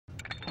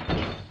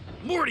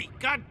Morty,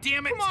 god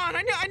damn it! Come on,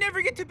 I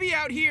never get to be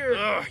out here.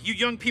 Ugh, you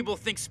young people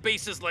think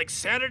space is like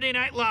Saturday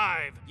Night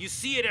Live. You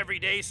see it every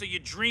day, so you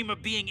dream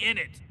of being in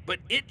it. But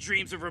it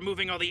dreams of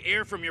removing all the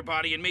air from your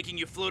body and making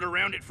you float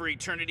around it for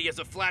eternity as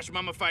a flash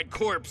mummified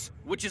corpse,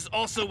 which is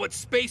also what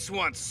space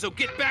wants, so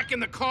get back in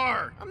the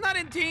car! I'm not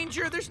in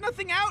danger. There's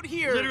nothing out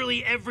here.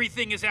 Literally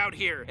everything is out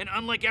here, and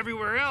unlike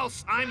everywhere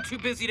else, I'm too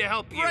busy to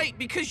help you. Right,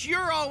 because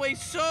you're always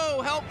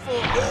so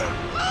helpful.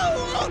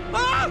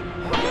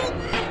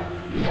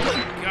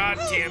 God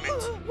damn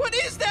it. What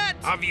is that?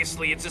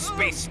 Obviously, it's a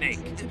space snake.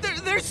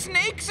 There's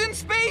snakes in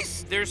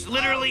space? There's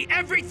literally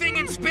everything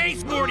in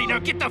space, Morty! Now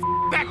get the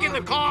back in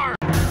the car!